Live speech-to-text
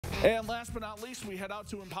And last but not least, we head out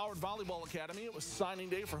to Empowered Volleyball Academy. It was signing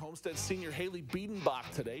day for Homestead senior Haley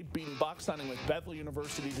Biedenbach today. Biedenbach signing with Bethel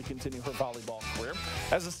University to continue her volleyball career.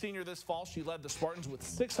 As a senior this fall, she led the Spartans with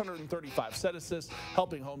 635 set assists,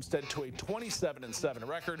 helping Homestead to a 27-7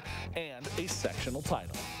 record and a sectional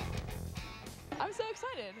title. I'm so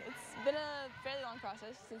excited. It's been a fairly long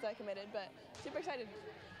process since I committed, but super excited.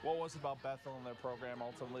 What was it about Bethel and their program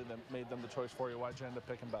ultimately that made them the choice for you? Why'd you end up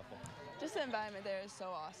picking Bethel? Just the environment there is so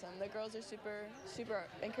awesome. The girls are super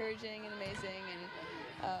encouraging and amazing,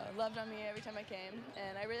 and loved on me every time I came.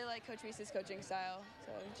 And I really like Coach Reese's coaching style.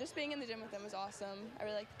 So just being in the gym with them was awesome. I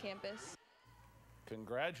really like the campus.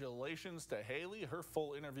 Congratulations to Haley. Her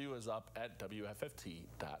full interview is up at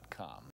WFFT.com.